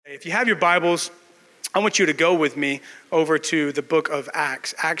If you have your Bibles, I want you to go with me over to the book of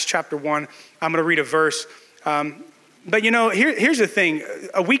Acts, Acts chapter 1. I'm going to read a verse. But here's the thing.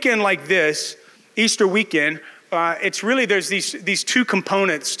 A weekend like this, Easter weekend, it's really, there's these two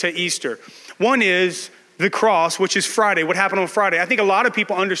components to Easter. One is the cross, which is Friday, what happened on Friday. I think a lot of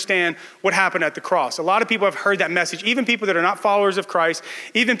people understand what happened at the cross. A lot of people have heard that message, even people that are not followers of Christ,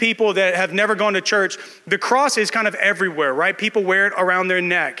 even people that have never gone to church. The cross is kind of everywhere, right? People wear it around their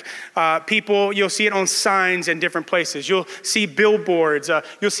neck. You'll see it on signs in different places. You'll see billboards,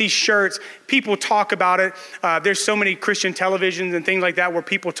 you'll see shirts. People talk about it. There's so many Christian televisions and things like that where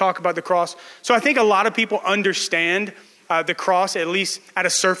people talk about the cross. So I think a lot of people understand the cross, at least at a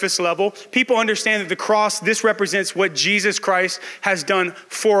surface level. People understand that the cross, this represents what Jesus Christ has done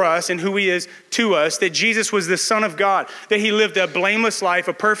for us and who he is to us, that Jesus was the Son of God, that he lived a blameless life,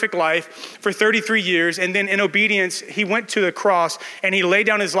 a perfect life for 33 years. And then in obedience, he went to the cross and he laid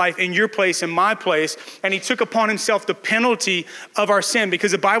down his life in your place and my place. And he took upon himself the penalty of our sin,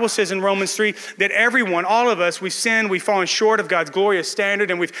 because the Bible says in Romans 3 that everyone, all of us, we've sinned, we've fallen short of God's glorious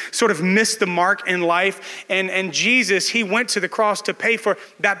standard, and we've sort of missed the mark in life. And Jesus, he went to the cross to pay for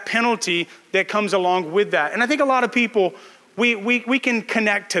that penalty that comes along with that. And I think a lot of people, we can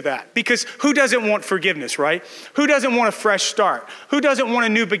connect to that, because who doesn't want forgiveness, right? Who doesn't want a fresh start? Who doesn't want a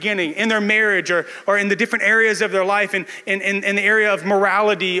new beginning in their marriage or in the different areas of their life, in the area of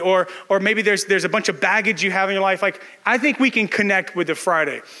morality, or maybe there's a bunch of baggage you have in your life. Like, I think we can connect with the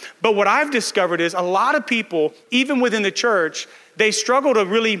Friday. But what I've discovered is a lot of people, even within the church, they struggle to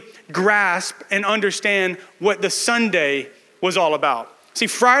really grasp and understand what the Sunday was all about. See,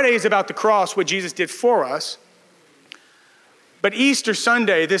 Friday is about the cross, what Jesus did for us. But Easter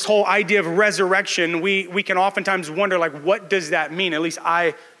Sunday, this whole idea of resurrection, we can oftentimes wonder, like, what does that mean? At least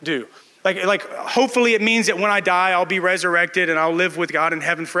I do. Like, hopefully it means that when I die, I'll be resurrected and I'll live with God in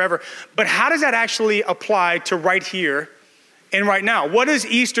heaven forever. But how does that actually apply to right here and right now? What does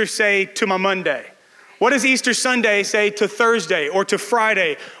Easter say to my Monday? What does Easter Sunday say to Thursday or to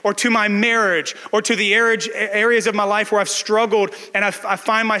Friday or to my marriage or to the areas of my life where I've struggled and I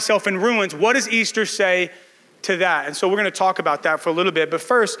find myself in ruins? What does Easter say to that? And so we're going to talk about that for a little bit. But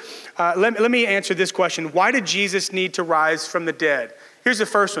first, let me answer this question. Why did Jesus need to rise from the dead? Here's the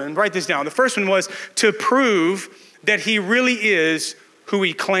first one. Write this down. The first one was to prove that he really is who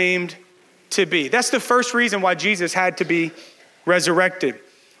he claimed to be. That's the first reason why Jesus had to be resurrected.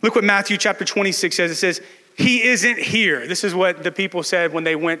 Look what Matthew chapter 26 says. It says, he isn't here. This is what the people said when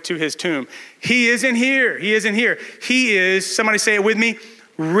they went to his tomb. He isn't here. He isn't here. He is, somebody say it with me,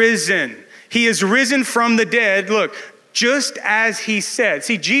 risen. He is risen from the dead. Look, just as he said.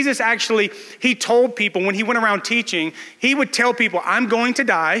 See, Jesus actually, he told people when he went around teaching, he would tell people, I'm going to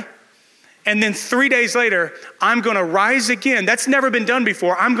die. And then 3 days later, I'm going to rise again. That's never been done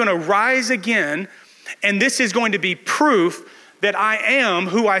before. I'm going to rise again. And this is going to be proof that I am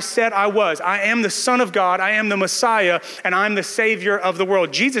who I said I was. I am the Son of God. I am the Messiah, and I'm the Savior of the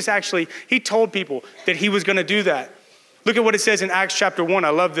world. Jesus actually, he told people that he was going to do that. Look at what it says in Acts chapter 1. I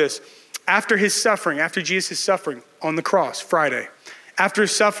love this. After his suffering, after Jesus' suffering on the cross, Friday, after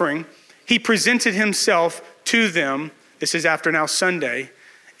his suffering, he presented himself to them. This is after now Sunday.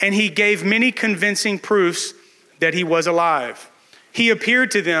 And he gave many convincing proofs that he was alive. He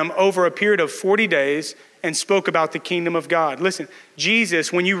appeared to them over a period of 40 days and spoke about the kingdom of God. Listen,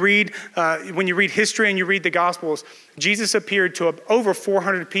 Jesus, when you read history and you read the Gospels, Jesus appeared to over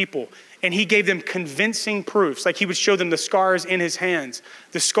 400 people, and he gave them convincing proofs. Like, he would show them the scars in his hands,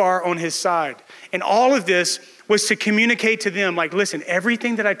 the scar on his side. And all of this was to communicate to them, like, listen,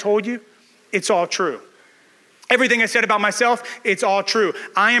 everything that I told you, it's all true. Everything I said about myself, it's all true.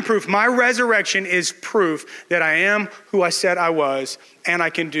 I am proof. My resurrection is proof that I am who I said I was, and I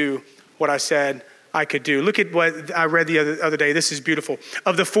can do what I said I could do. Look at what I read the other day. This is beautiful.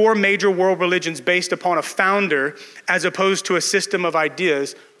 Of the four major world religions based upon a founder as opposed to a system of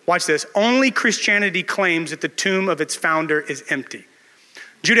ideas, watch this, only Christianity claims that the tomb of its founder is empty.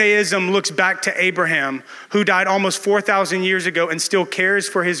 Judaism looks back to Abraham, who died almost 4,000 years ago and still cares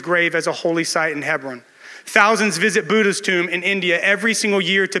for his grave as a holy site in Hebron. Thousands visit Buddha's tomb in India every single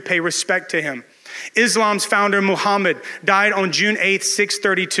year to pay respect to him. Islam's founder, Muhammad, died on June 8th,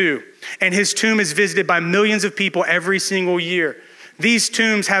 632, and his tomb is visited by millions of people every single year. These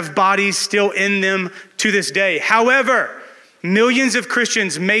tombs have bodies still in them to this day. However, millions of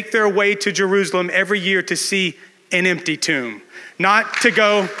Christians make their way to Jerusalem every year to see an empty tomb. Not to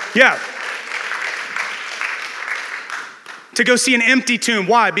go, to go see an empty tomb.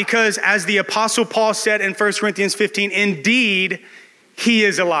 Why? Because as the Apostle Paul said in 1 Corinthians 15, indeed, he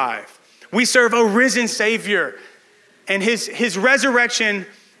is alive. We serve a risen Savior, and his resurrection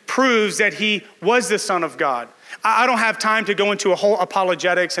proves that he was the Son of God. I don't have time to go into a whole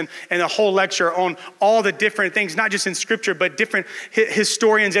apologetics and a whole lecture on all the different things, not just in scripture, but different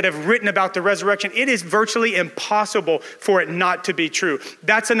historians that have written about the resurrection. It is virtually impossible for it not to be true.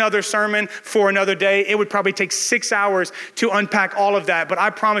 That's another sermon for another day. It would probably take 6 hours to unpack all of that. But I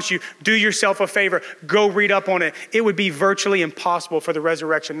promise you, do yourself a favor, go read up on it. It would be virtually impossible for the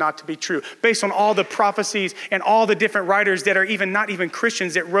resurrection not to be true, based on all the prophecies and all the different writers that are even not even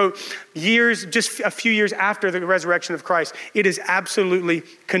Christians that wrote just a few years after the resurrection of Christ. It is absolutely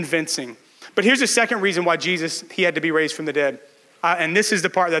convincing. But here's the second reason why Jesus, he had to be raised from the dead. And this is the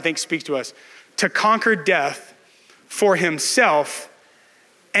part that I think speaks to us. To conquer death for himself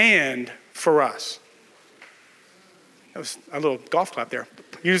and for us. That was a little golf clap there.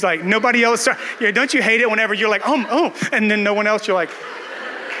 You're just like, nobody else. Yeah, don't you hate it whenever you're like, oh, and then no one else, you're like,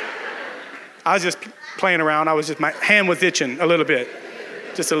 I was just playing around. My hand was itching a little bit.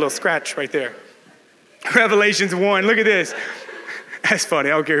 Just a little scratch right there. Revelations 1, look at this. That's funny,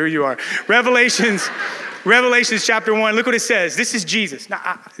 I don't care who you are. Revelations chapter 1, look what it says. This is Jesus.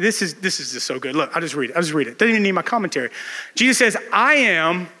 Now, this is just so good. Look, I'll just read it. Doesn't even need my commentary. Jesus says, I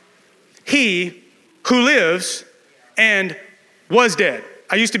am he who lives and was dead.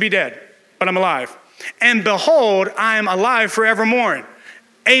 I used to be dead, but I'm alive. And behold, I am alive forevermore.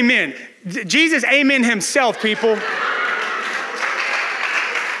 Amen. Jesus, amen himself, people.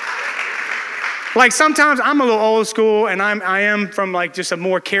 Like sometimes I'm a little old school and I am from like just a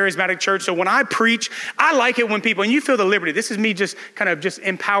more charismatic church. So when I preach, I like it when people, and you feel the liberty. This is me just kind of just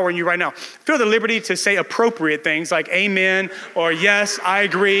empowering you right now. Feel the liberty to say appropriate things like amen or yes, I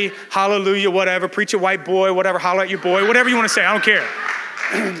agree, hallelujah, whatever. Preach it, white boy, whatever, holler at your boy, whatever you want to say. I don't care.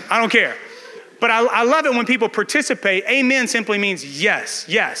 I don't care. But I love it when people participate. Amen simply means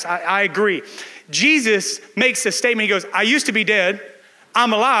yes, I agree. Jesus makes a statement. He goes, I used to be dead.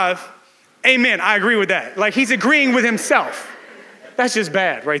 I'm alive. Amen. I agree with that. Like he's agreeing with himself. That's just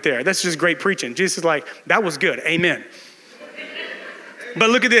bad right there. That's just great preaching. Jesus is like, that was good. Amen. But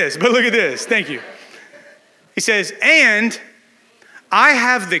look at this. Thank you. He says, and I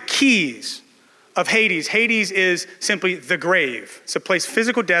have the keys of Hades. Hades is simply the grave. It's a place,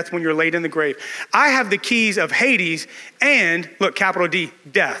 physical death when you're laid in the grave. I have the keys of Hades and, look, capital D,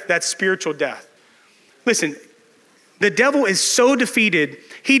 death. That's spiritual death. Listen, the devil is so defeated,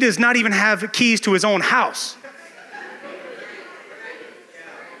 he does not even have keys to his own house.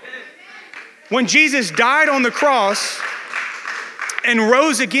 When Jesus died on the cross and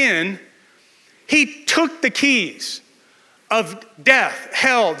rose again, he took the keys of death,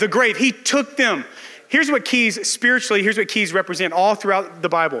 hell, the grave. He took them. Here's what keys represent all throughout the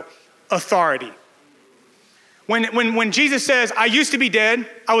Bible. Authority. When Jesus says, I used to be dead,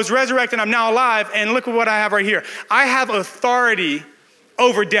 I was resurrected, I'm now alive, and look at what I have right here. I have authority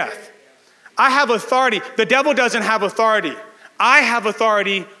over death. I have authority. The devil doesn't have authority. I have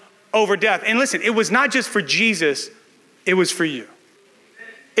authority over death. And listen, it was not just for Jesus, it was for you.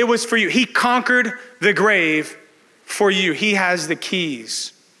 It was for you. He conquered the grave for you. He has the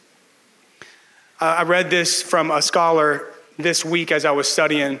keys. I read this from a scholar this week as I was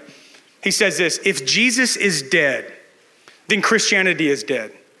studying. He says this, if Jesus is dead, then Christianity is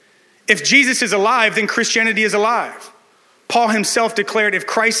dead. If Jesus is alive, then Christianity is alive. Paul himself declared, if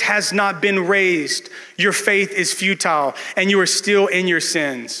Christ has not been raised, your faith is futile and you are still in your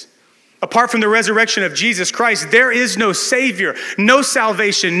sins. Apart from the resurrection of Jesus Christ, there is no Savior, no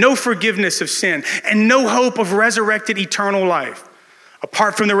salvation, no forgiveness of sin, and no hope of resurrected eternal life.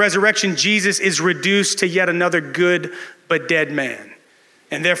 Apart from the resurrection, Jesus is reduced to yet another good but dead man,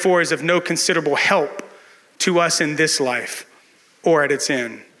 and therefore is of no considerable help to us in this life or at its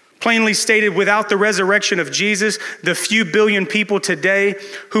end. Plainly stated, without the resurrection of Jesus, the few billion people today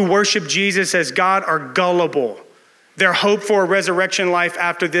who worship Jesus as God are gullible. Their hope for a resurrection life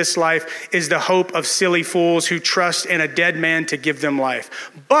after this life is the hope of silly fools who trust in a dead man to give them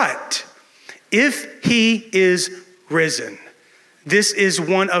life. But if he is risen, this is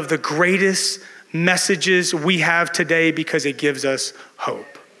one of the greatest messages we have today because it gives us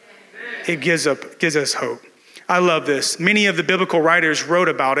hope. It gives us hope. I love this. Many of the biblical writers wrote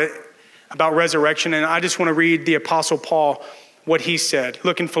about it, about resurrection, and I just want to read the Apostle Paul, what he said.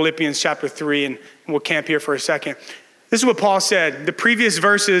 Look in Philippians chapter 3, and we'll camp here for a second. This is what Paul said. The previous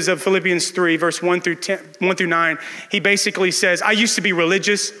verses of Philippians 3, verse 1 through 9, he basically says, I used to be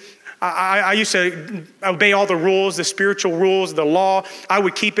religious. I used to obey all the rules, the spiritual rules, the law. I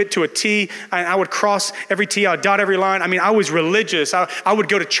would keep it to a T. I would cross every T. I would dot every line. I mean, I was religious. I would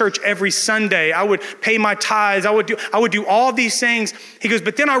go to church every Sunday. I would pay my tithes. I would do all these things. He goes,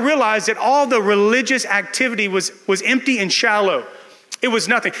 but then I realized that all the religious activity was empty and shallow. It was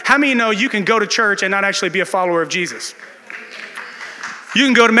nothing. How many know you can go to church and not actually be a follower of Jesus? You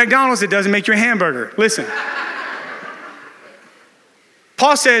can go to McDonald's, it doesn't make you a hamburger. Listen.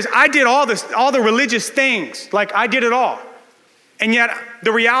 Paul says, I did all the religious things. Like, I did it all. And yet,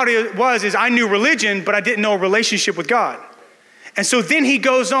 the reality is I knew religion, but I didn't know a relationship with God. And so then he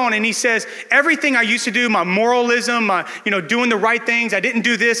goes on and he says, everything I used to do, my moralism, my, doing the right things, I didn't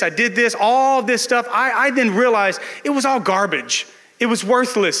do this, I did this, all this stuff, I then realized it was all garbage. It was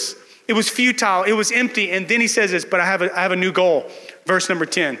worthless. It was futile. It was empty. And then he says this, but I have a new goal. Verse number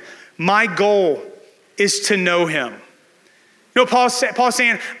 10. My goal is to know him. Paul's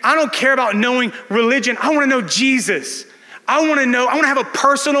saying, I don't care about knowing religion. I want to know Jesus. I want to have a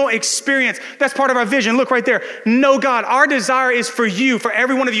personal experience. That's part of our vision. Look right there. Know God. Our desire is for you, for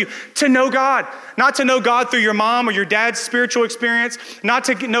every one of you, to know God. Not to know God through your mom or your dad's spiritual experience. Not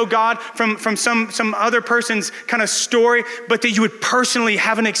to know God from some other person's kind of story, but that you would personally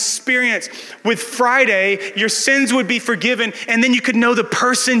have an experience. With Friday, your sins would be forgiven, and then you could know the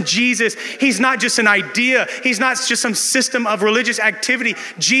person Jesus. He's not just an idea. He's not just some system of religious activity.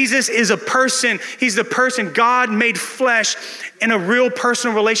 Jesus is a person. He's the person God made flesh in a real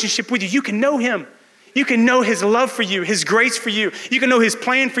personal relationship with you. You can know him. You can know his love for you, his grace for you. You can know his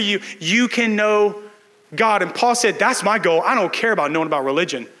plan for you. You can know God. And Paul said, that's my goal. I don't care about knowing about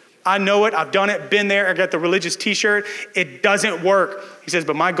religion. I know it. I've done it, been there. I got the religious t-shirt. It doesn't work. He says,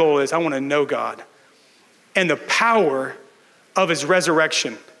 but my goal is I want to know God and the power of his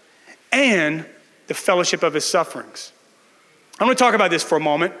resurrection and the fellowship of his sufferings. I'm going to talk about this for a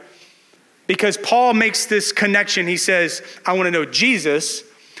moment because Paul makes this connection. He says, I want to know Jesus.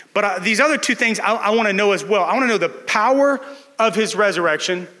 But these other two things I want to know as well. I want to know the power of his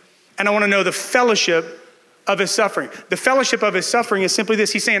resurrection, and I want to know the fellowship of his suffering. The fellowship of his suffering is simply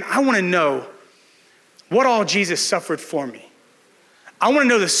this. He's saying, I want to know what all Jesus suffered for me. I want to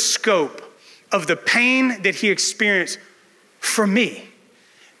know the scope of the pain that he experienced for me.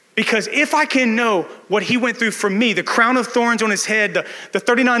 Because if I can know what he went through for me, the crown of thorns on his head, the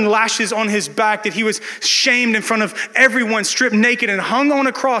 39 lashes on his back, that he was shamed in front of everyone, stripped naked and hung on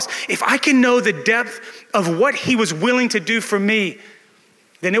a cross, if I can know the depth of what he was willing to do for me,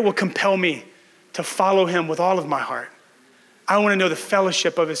 then it will compel me to follow him with all of my heart. I want to know the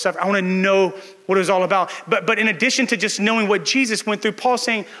fellowship of his suffering. I want to know what it was all about. But in addition to just knowing what Jesus went through, Paul's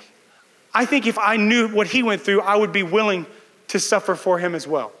saying, I think if I knew what he went through, I would be willing to suffer for him as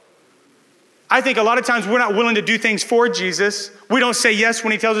well. I think a lot of times we're not willing to do things for Jesus. We don't say yes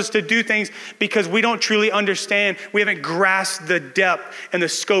when he tells us to do things because we don't truly understand. We haven't grasped the depth and the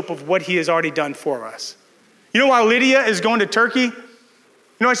scope of what he has already done for us. You know why Lydia is going to Turkey? You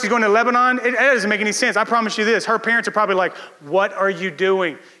know why she's going to Lebanon? It doesn't make any sense. I promise you this. Her parents are probably like, what are you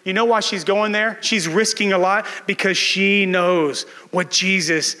doing? You know why she's going there? She's risking a lot because she knows what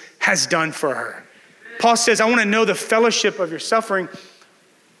Jesus has done for her. Paul says, I want to know the fellowship of your suffering.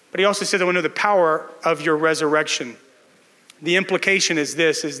 But he also says, I want to know the power of your resurrection. The implication is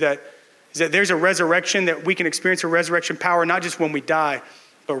this, is that there's a resurrection, that we can experience a resurrection power, not just when we die,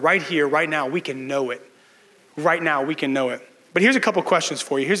 but right here, right now, we can know it. Right now, we can know it. But here's a couple questions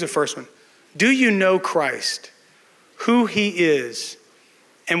for you. Here's the first one. Do you know Christ, who he is,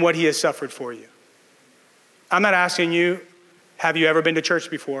 and what he has suffered for you? I'm not asking you, have you ever been to church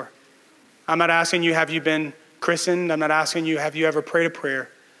before? I'm not asking you, have you been christened? I'm not asking you, have you ever prayed a prayer?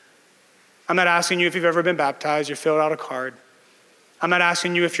 I'm not asking you if you've ever been baptized or filled out a card. I'm not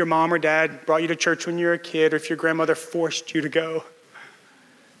asking you if your mom or dad brought you to church when you were a kid or if your grandmother forced you to go.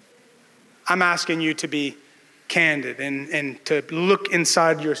 I'm asking you to be candid and to look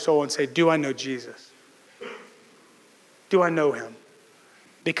inside your soul and say, do I know Jesus? Do I know him?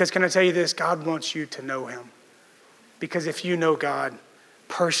 Because can I tell you this? God wants you to know him. Because if you know God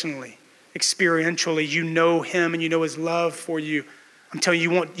personally, experientially, you know him and you know his love for you, I'm telling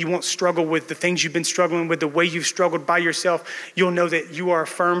you, you won't struggle with the things you've been struggling with, the way you've struggled by yourself. You'll know that you are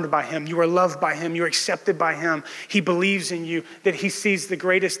affirmed by him. You are loved by him. You're accepted by him. He believes in you, that he sees the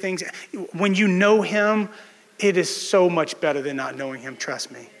greatest things. When you know him, it is so much better than not knowing him, trust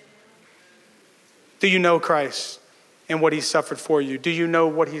me. Do you know Christ and what he suffered for you? Do you know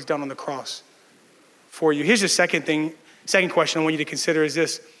what he's done on the cross for you? Here's the second question I want you to consider is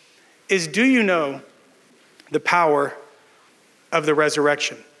this, is do you know the power of the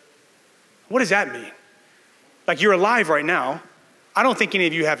resurrection? What does that mean? Like, you're alive right now. I don't think any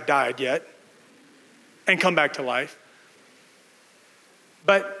of you have died yet and come back to life.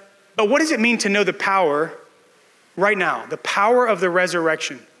 But what does it mean to know the power right now? The power of the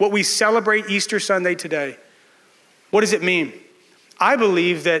resurrection. What we celebrate Easter Sunday today. What does it mean? I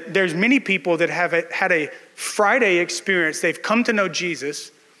believe that there's many people that have had a Friday experience. They've come to know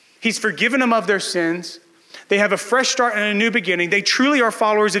Jesus. He's forgiven them of their sins. They have a fresh start and a new beginning. They truly are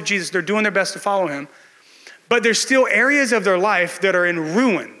followers of Jesus. They're doing their best to follow him. But there's still areas of their life that are in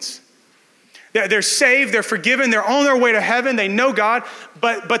ruins. They're saved, they're forgiven, they're on their way to heaven, they know God,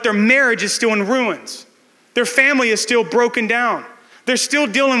 but their marriage is still in ruins. Their family is still broken down. They're still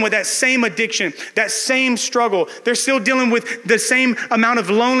dealing with that same addiction, that same struggle. They're still dealing with the same amount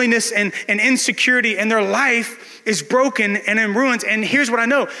of loneliness and insecurity, and their life is broken and in ruins. And here's what I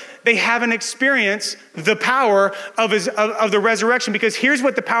know. They haven't experienced the power of the resurrection, because here's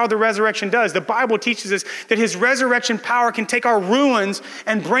what the power of the resurrection does. The Bible teaches us that his resurrection power can take our ruins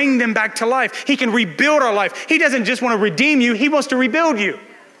and bring them back to life. He can rebuild our life. He doesn't just want to redeem you. He wants to rebuild you.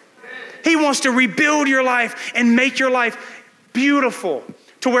 He wants to rebuild your life and make your life beautiful,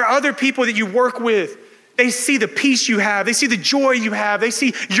 to where other people that you work with, they see the peace you have, they see the joy you have, they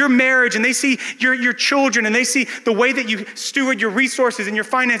see your marriage, and they see your children, and they see the way that you steward your resources and your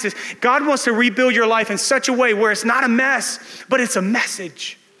finances. God wants to rebuild your life in such a way where it's not a mess, but it's a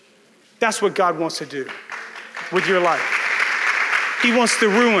message. That's what God wants to do with your life. He wants the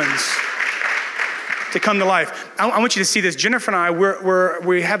ruins to come to life. I want you to see this. Jennifer and I,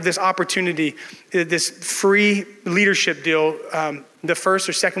 we have this opportunity, this free leadership deal, the first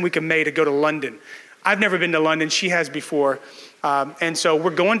or second week of May, to go to London. I've never been to London. She has before. And so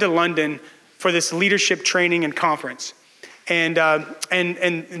we're going to London for this leadership training and conference. And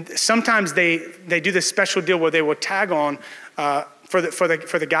sometimes they do this special deal where they will tag on, for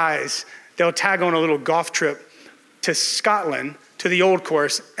the guys, they'll tag on a little golf trip to Scotland, to the Old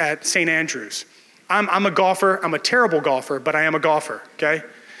Course at St. Andrews. I'm a golfer. I'm a terrible golfer, but I am a golfer, okay?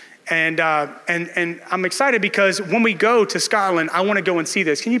 And I'm excited because when we go to Scotland, I want to go and see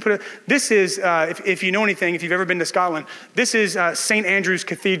this. Can you put it? This is, if you know anything, if you've ever been to Scotland, this is St. Andrew's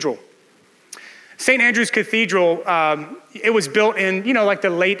Cathedral. St. Andrew's Cathedral, it was built in, like the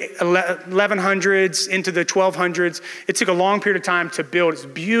late 1100s into the 1200s. It took a long period of time to build. It's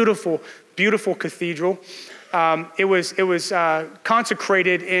beautiful, beautiful cathedral. It was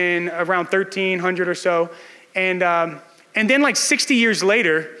consecrated in around 1300 or so. And then like 60 years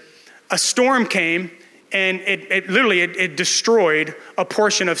later, a storm came, and it literally destroyed a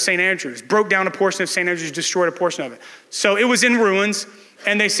portion of St. Andrews, broke down a portion of St. Andrews, destroyed a portion of it. So it was in ruins,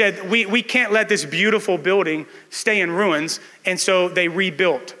 and they said, we can't let this beautiful building stay in ruins. And so they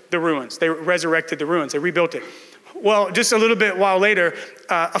rebuilt the ruins. They resurrected the ruins. They rebuilt it. Well, just a little bit while later,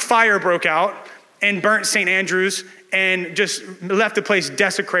 a fire broke out and burnt St. Andrews and just left the place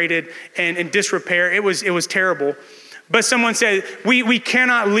desecrated and in disrepair. It was terrible. But someone said, we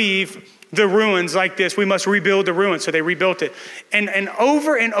cannot leave the ruins like this. We must rebuild the ruins. So they rebuilt it. And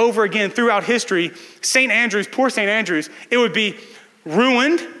over again throughout history, St. Andrews, poor St. Andrews, it would be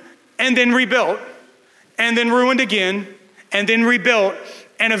ruined and then rebuilt, and then ruined again, and then rebuilt.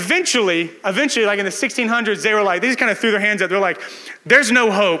 And eventually, like in the 1600s, they just kind of threw their hands up. They're like, there's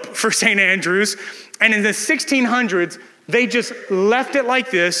no hope for St. Andrews. And in the 1600s, they just left it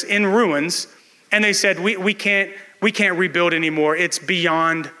like this in ruins. And they said, we can't rebuild anymore. It's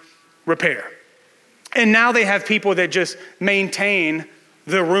beyond repair. And now they have people that just maintain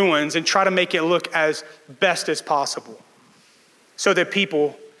the ruins and try to make it look as best as possible so that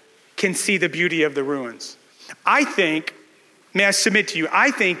people can see the beauty of the ruins. May I submit to you, I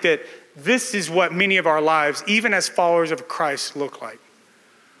think that this is what many of our lives, even as followers of Christ, look like.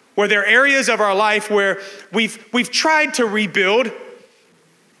 Where there are areas of our life where we've tried to rebuild,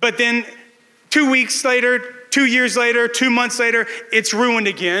 but then 2 weeks later, 2 years later, 2 months later, it's ruined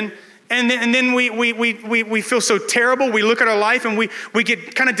again. And then we feel so terrible. We look at our life and we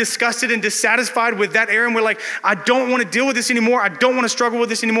get kind of disgusted and dissatisfied with that area. And we're like, I don't want to deal with this anymore. I don't want to struggle with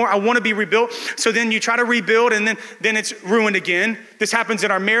this anymore. I want to be rebuilt. So then you try to rebuild, and then it's ruined again. This happens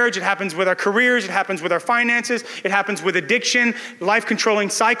in our marriage. It happens with our careers. It happens with our finances. It happens with addiction, life-controlling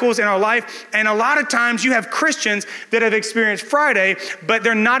cycles in our life. And a lot of times you have Christians that have experienced Friday, but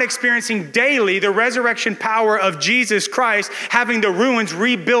they're not experiencing daily the resurrection power of Jesus Christ, having the ruins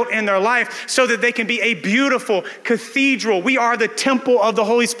rebuilt in their life so that they can be a beautiful cathedral. We are the temple of the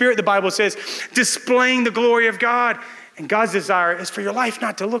Holy Spirit, the Bible says, displaying the glory of God. And God's desire is for your life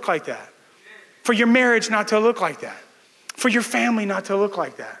not to look like that, for your marriage not to look like that, for your family not to look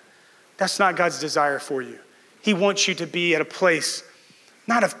like that. That's not God's desire for you. He wants you to be at a place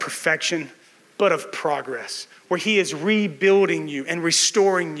not of perfection, but of progress, where he is rebuilding you and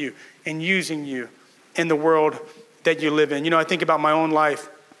restoring you and using you in the world that you live in. I think about my own life.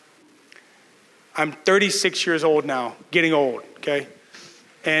 I'm 36 years old now, getting old, okay?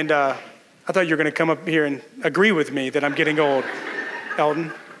 And I thought you were going to come up here and agree with me that I'm getting old,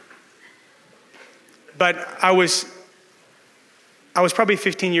 Eldon. But I was probably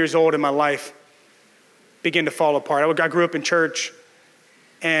 15 years old and my life began to fall apart. I grew up in church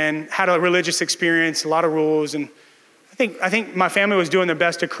and had a religious experience, a lot of rules. And I think my family was doing their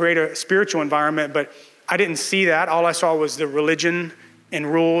best to create a spiritual environment, but I didn't see that. All I saw was the religion and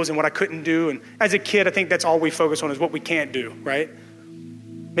rules and what I couldn't do. And as a kid, I think that's all we focus on is what we can't do, right?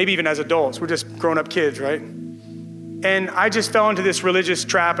 Maybe even as adults, we're just grown-up kids, right? And I just fell into this religious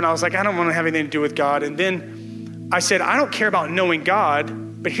trap, and I was like, I don't want to have anything to do with God. And then I said, I don't care about knowing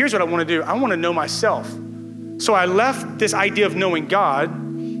God, but here's what I want to do. I want to know myself. So I left this idea of knowing God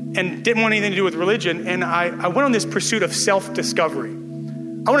and didn't want anything to do with religion, and I went on this pursuit of self-discovery.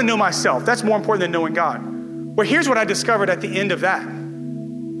 I want to know myself. That's more important than knowing God. Well, here's what I discovered at the end of that,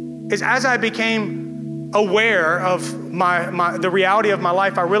 is as I became aware of the reality of my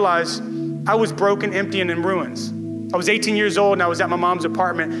life, I realized I was broken, empty, and in ruins. I was 18 years old and I was at my mom's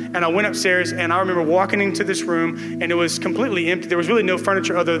apartment, and I went upstairs and I remember walking into this room and it was completely empty. There was really no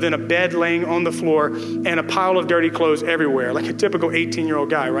furniture other than a bed laying on the floor and a pile of dirty clothes everywhere, like a typical 18-year-old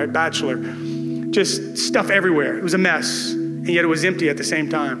guy, right? Bachelor. Just stuff everywhere. It was a mess, and yet it was empty at the same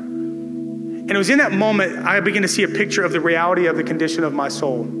time. And it was in that moment I began to see a picture of the reality of the condition of my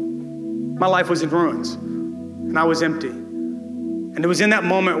soul. My life was in ruins and I was empty. And it was in that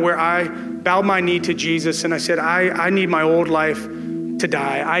moment where I bowed my knee to Jesus and I said, I need my old life to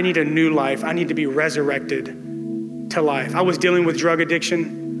die. I need a new life. I need to be resurrected to life. I was dealing with drug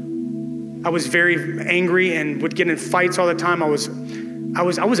addiction. I was very angry and would get in fights all the time. I was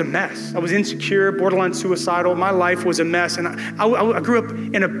a mess. I was insecure, borderline suicidal. My life was a mess. And I grew up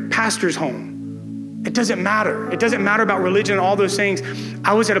in a pastor's home. It doesn't matter. It doesn't matter about religion and all those things.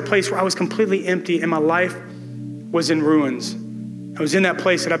 I was at a place where I was completely empty and my life was in ruins. I was in that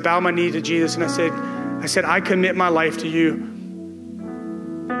place that I bowed my knee to Jesus and I said, I commit my life to you.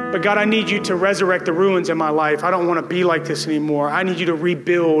 But God, I need you to resurrect the ruins in my life. I don't want to be like this anymore. I need you to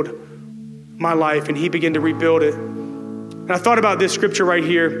rebuild my life. And he began to rebuild it. And I thought about this scripture right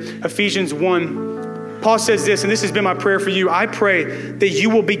here, Ephesians 1. Paul says this, and this has been my prayer for you. I pray that you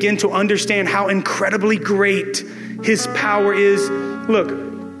will begin to understand how incredibly great his power is,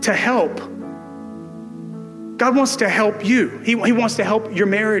 look, to help. God wants to help you. He wants to help your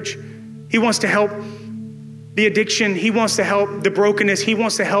marriage. He wants to help the addiction. He wants to help the brokenness. He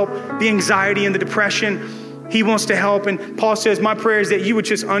wants to help the anxiety and the depression. He wants to help. And Paul says, my prayer is that you would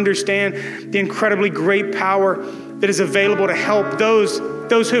just understand the incredibly great power that is available to help those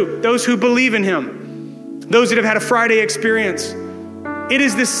who believe in him, those that have had a Friday experience. It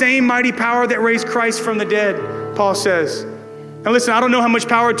is the same mighty power that raised Christ from the dead, Paul says. And listen, I don't know how much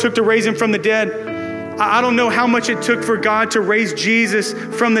power it took to raise him from the dead. I don't know how much it took for God to raise Jesus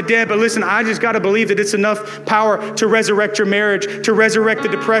from the dead, but listen, I just got to believe that it's enough power to resurrect your marriage, to resurrect the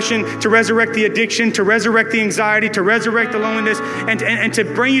depression, to resurrect the addiction, to resurrect the anxiety, to resurrect the loneliness, and to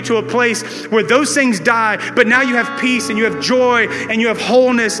bring you to a place where those things die, but now you have peace and you have joy and you have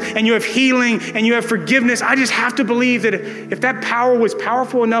wholeness and you have healing and you have forgiveness. I just have to believe that if that power was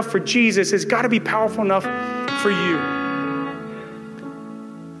powerful enough for Jesus, it's got to be powerful enough for you.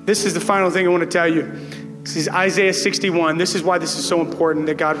 This is the final thing I want to tell you. This is Isaiah 61. This is why this is so important,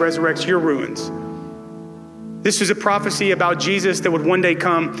 that God resurrects your ruins. This is a prophecy about Jesus that would one day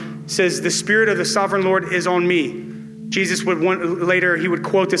come. It says, the Spirit of the Sovereign Lord is on me. Jesus later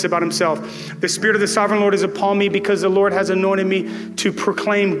quote this about himself. The Spirit of the Sovereign Lord is upon me because the Lord has anointed me to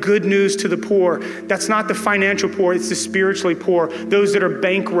proclaim good news to the poor. That's not the financial poor, it's the spiritually poor, those that are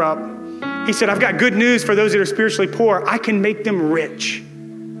bankrupt. He said, I've got good news for those that are spiritually poor. I can make them rich.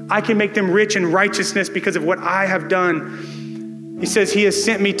 I can make them rich in righteousness because of what I have done. He says he has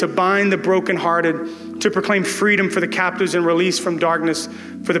sent me to bind the brokenhearted, to proclaim freedom for the captives and release from darkness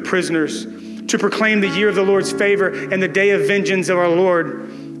for the prisoners, to proclaim the year of the Lord's favor and the day of vengeance of our Lord.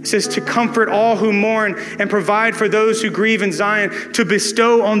 It says to comfort all who mourn and provide for those who grieve in Zion, to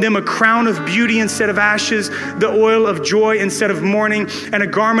bestow on them a crown of beauty instead of ashes, the oil of joy instead of mourning, and a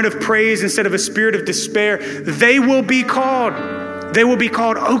garment of praise instead of a spirit of despair. They will be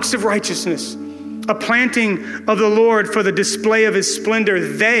called oaks of righteousness, a planting of the Lord for the display of his splendor.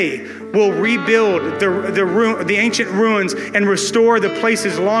 They will rebuild the ancient ruins and restore the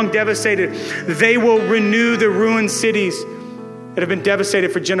places long devastated. They will renew the ruined cities that have been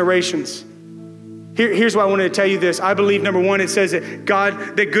devastated for generations. Here's why I wanted to tell you this. I believe, number one, it says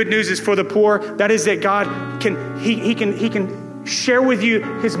that good news is for the poor. That is that God can share with you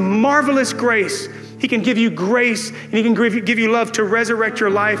his marvelous grace. He can give you grace and he can give you love to resurrect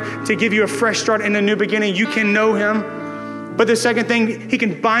your life, to give you a fresh start and a new beginning. You can know him. But the second thing, he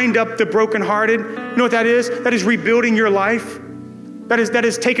can bind up the brokenhearted. You know what that is? That is rebuilding your life. that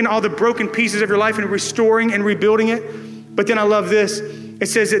is taking all the broken pieces of your life and restoring and rebuilding it. But then I love this. It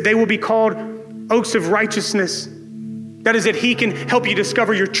says that they will be called oaks of righteousness. That is that he can help you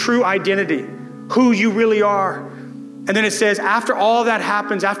discover your true identity, who you really are. And then it says after all that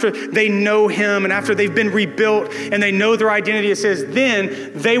happens, after they know him and after they've been rebuilt and they know their identity, it says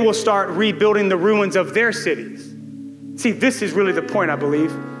then they will start rebuilding the ruins of their cities. See, this is really the point, I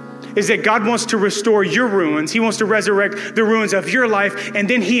believe, is that God wants to restore your ruins. He wants to resurrect the ruins of your life. And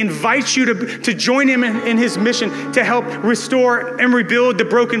then he invites you to join him in his mission to help restore and rebuild the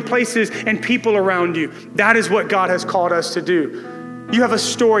broken places and people around you. That is what God has called us to do. You have a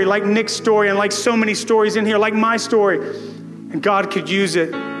story like Nick's story and like so many stories in here, like my story. And God could use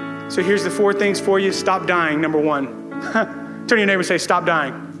it. So here's the 4 things for you. Stop dying, number 1. Turn to your neighbor and say, stop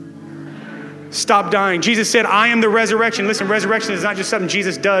dying. Stop dying. Jesus said, I am the resurrection. Listen, resurrection is not just something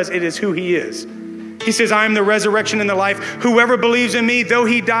Jesus does. It is who he is. He says, I am the resurrection and the life. Whoever believes in me, though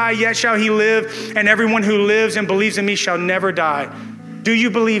he die, yet shall he live. And everyone who lives and believes in me shall never die. Do you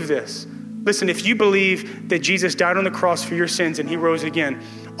believe this? Listen, if you believe that Jesus died on the cross for your sins and he rose again,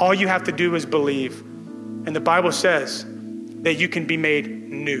 all you have to do is believe. And the Bible says that you can be made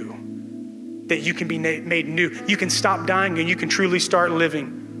new. That you can be made new. You can stop dying and you can truly start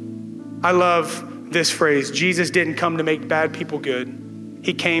living. I love this phrase. Jesus didn't come to make bad people good.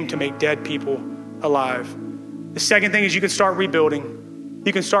 He came to make dead people alive. The second thing is you can start rebuilding.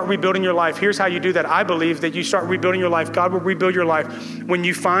 You can start rebuilding your life. Here's how you do that. I believe that you start rebuilding your life. God will rebuild your life when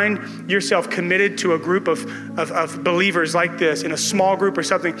you find yourself committed to a group of believers like this, in a small group or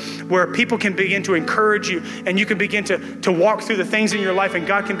something, where people can begin to encourage you and you can begin to walk through the things in your life and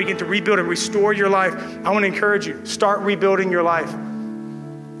God can begin to rebuild and restore your life. I want to encourage you. Start rebuilding your life.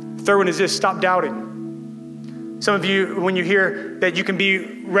 Third one is this. Stop doubting. Some of you, when you hear that you can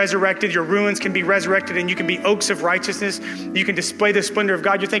be resurrected, your ruins can be resurrected and you can be oaks of righteousness, you can display the splendor of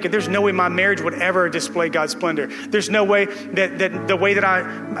God, you're thinking, there's no way my marriage would ever display God's splendor. There's no way that the way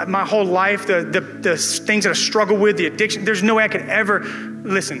that my whole life, the things that I struggle with, the addiction, there's no way I could ever,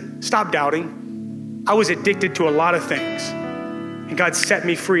 listen, stop doubting. I was addicted to a lot of things and God set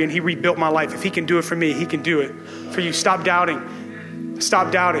me free and he rebuilt my life. If he can do it for me, he can do it for you. Stop doubting.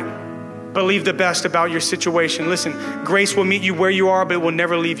 Stop doubting. Believe the best about your situation. Listen, grace will meet you where you are, but it will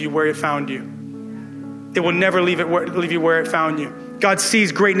never leave you where it found you. It will never leave you where it found you. God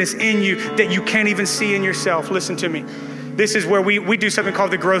sees greatness in you that you can't even see in yourself. Listen to me. This is where we do something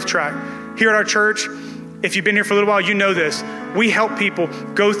called the growth track. Here at our church, if you've been here for a little while, you know this. We help people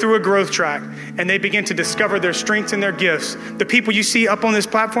go through a growth track and they begin to discover their strengths and their gifts. The people you see up on this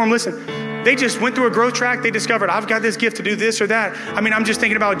platform, listen, they just went through a growth track. They discovered, I've got this gift to do this or that. I mean, I'm just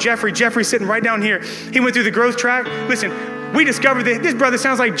thinking about Jeffrey. Jeffrey's sitting right down here. He went through the growth track. Listen, we discovered that this brother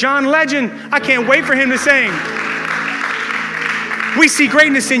sounds like John Legend. I can't wait for him to sing. We see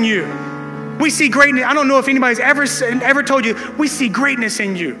greatness in you. We see greatness. I don't know if anybody's ever told you, we see greatness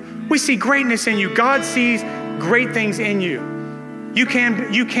in you. We see greatness in you. God sees great things in you. He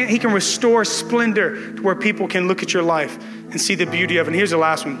can restore splendor to where people can look at your life and see the beauty of it. And here's the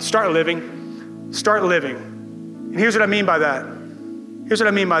last one. Start living. Start living. And here's what I mean by that. Here's what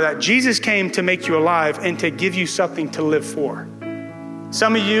I mean by that. Jesus came to make you alive and to give you something to live for.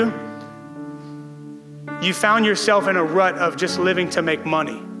 Some of you found yourself in a rut of just living to make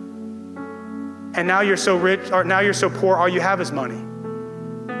money. And now you're so rich, or now you're so poor, all you have is money.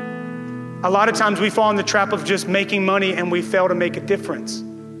 A lot of times we fall in the trap of just making money and we fail to make a difference.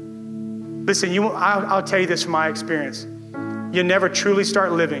 Listen, I'll tell you this from my experience. You never truly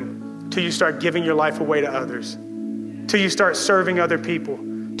start living till you start giving your life away to others, till you start serving other people,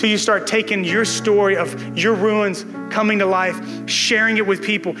 till you start taking your story of your ruins coming to life, sharing it with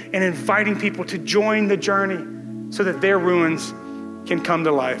people and inviting people to join the journey so that their ruins can come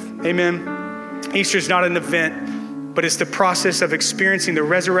to life. Amen. Easter is not an event, but it's the process of experiencing the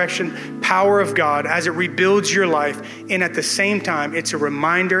resurrection power of God as it rebuilds your life. And at the same time, it's a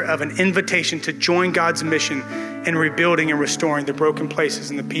reminder of an invitation to join God's mission in rebuilding and restoring the broken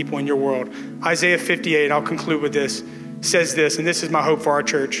places and the people in your world. Isaiah 58, I'll conclude with this, says this, and this is my hope for our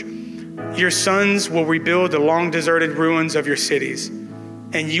church. Your sons will rebuild the long deserted ruins of your cities,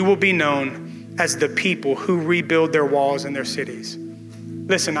 and you will be known as the people who rebuild their walls and their cities.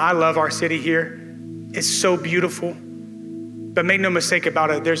 Listen, I love our city here. It's so beautiful, but make no mistake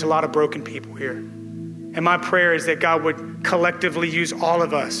about it, there's a lot of broken people here. And my prayer is that God would collectively use all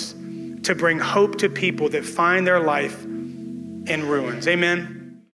of us to bring hope to people that find their life in ruins. Amen.